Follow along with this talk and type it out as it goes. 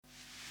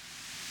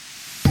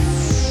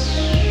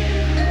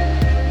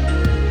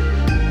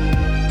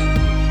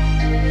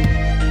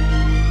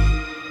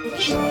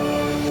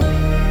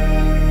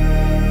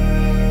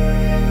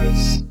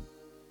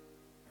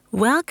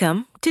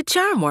Welcome to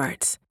Charm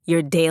Words,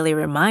 your daily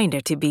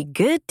reminder to be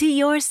good to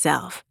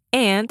yourself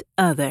and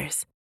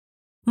others.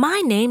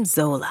 My name's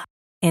Zola,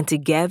 and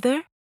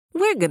together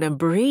we're gonna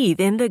breathe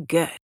in the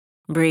good,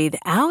 breathe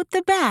out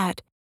the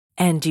bad,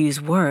 and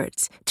use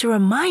words to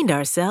remind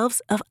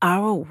ourselves of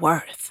our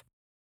worth.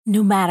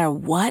 No matter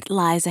what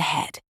lies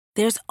ahead,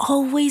 there's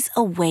always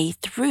a way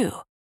through.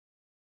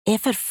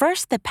 If at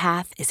first the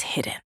path is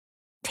hidden,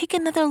 take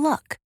another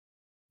look.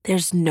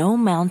 There's no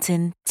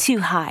mountain too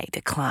high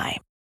to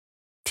climb.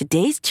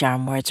 Today's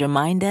charm words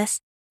remind us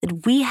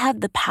that we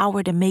have the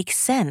power to make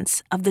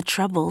sense of the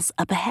troubles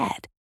up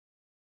ahead.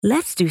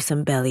 Let's do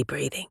some belly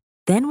breathing.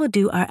 Then we'll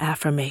do our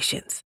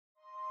affirmations.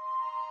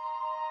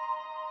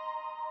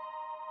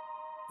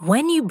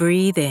 When you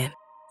breathe in,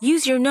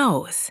 use your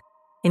nose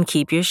and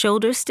keep your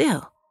shoulders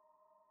still.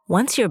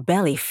 Once your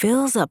belly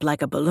fills up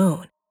like a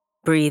balloon,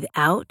 breathe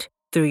out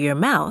through your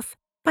mouth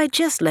by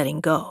just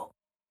letting go.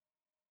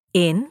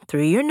 In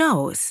through your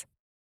nose,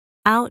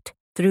 out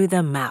through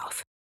the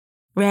mouth.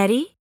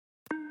 Ready?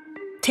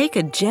 Take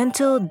a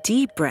gentle,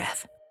 deep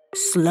breath,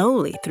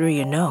 slowly through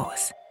your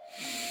nose.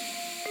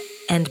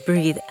 And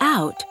breathe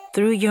out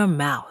through your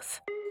mouth.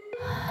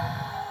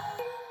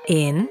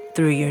 In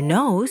through your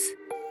nose,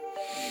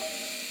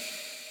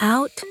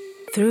 out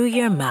through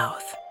your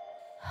mouth.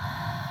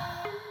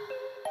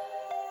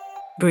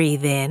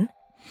 Breathe in.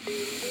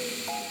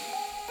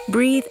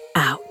 Breathe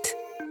out.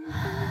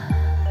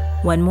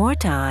 One more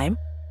time.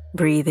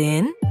 Breathe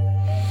in.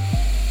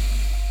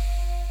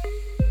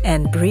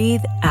 And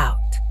breathe out.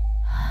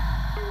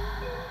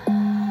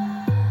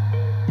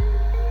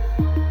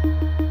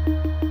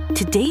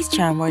 Today's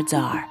charm words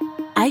are,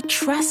 I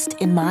trust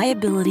in my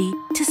ability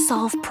to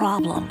solve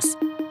problems.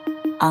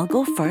 I'll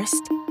go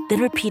first, then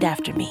repeat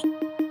after me.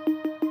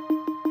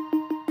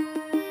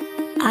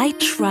 I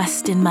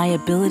trust in my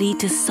ability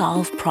to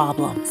solve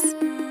problems.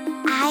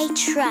 I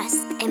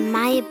trust in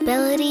my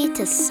ability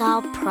to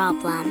solve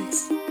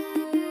problems.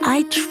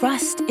 I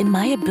trust in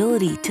my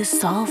ability to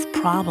solve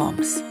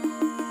problems.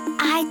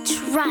 I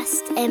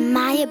trust in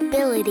my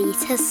ability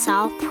to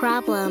solve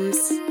problems.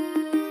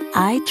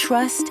 I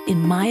trust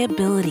in my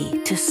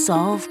ability to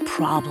solve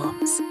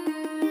problems.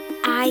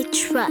 I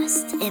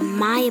trust in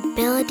my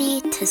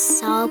ability to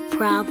solve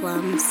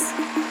problems.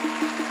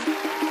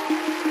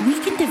 We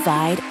can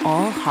divide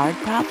all hard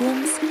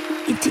problems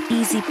into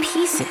easy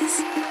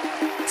pieces.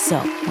 So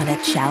when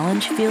a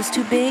challenge feels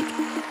too big,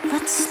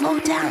 let's slow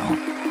down,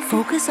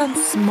 focus on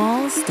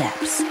small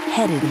steps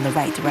headed in the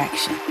right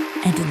direction,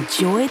 and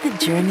enjoy the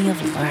journey of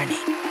learning.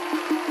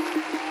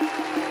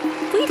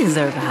 We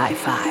deserve a high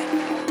five.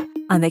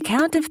 On the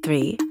count of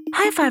 3,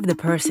 high five the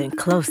person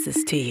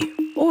closest to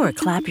you, or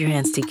clap your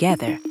hands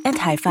together and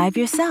high five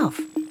yourself.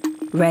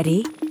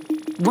 Ready?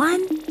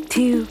 1,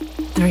 2,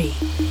 3.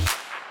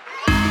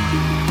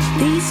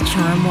 These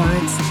charm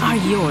words are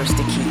yours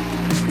to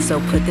keep, so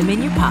put them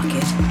in your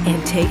pocket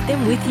and take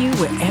them with you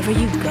wherever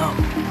you go.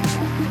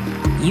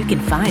 You can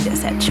find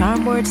us at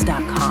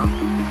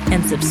charmwords.com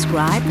and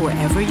subscribe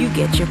wherever you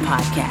get your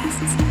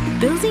podcasts.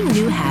 Building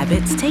new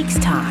habits takes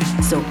time,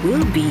 so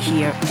we'll be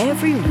here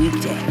every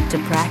weekday to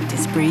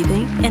practice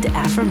breathing and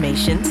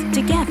affirmations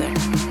together.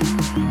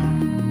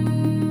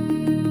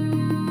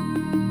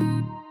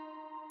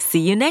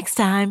 See you next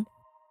time.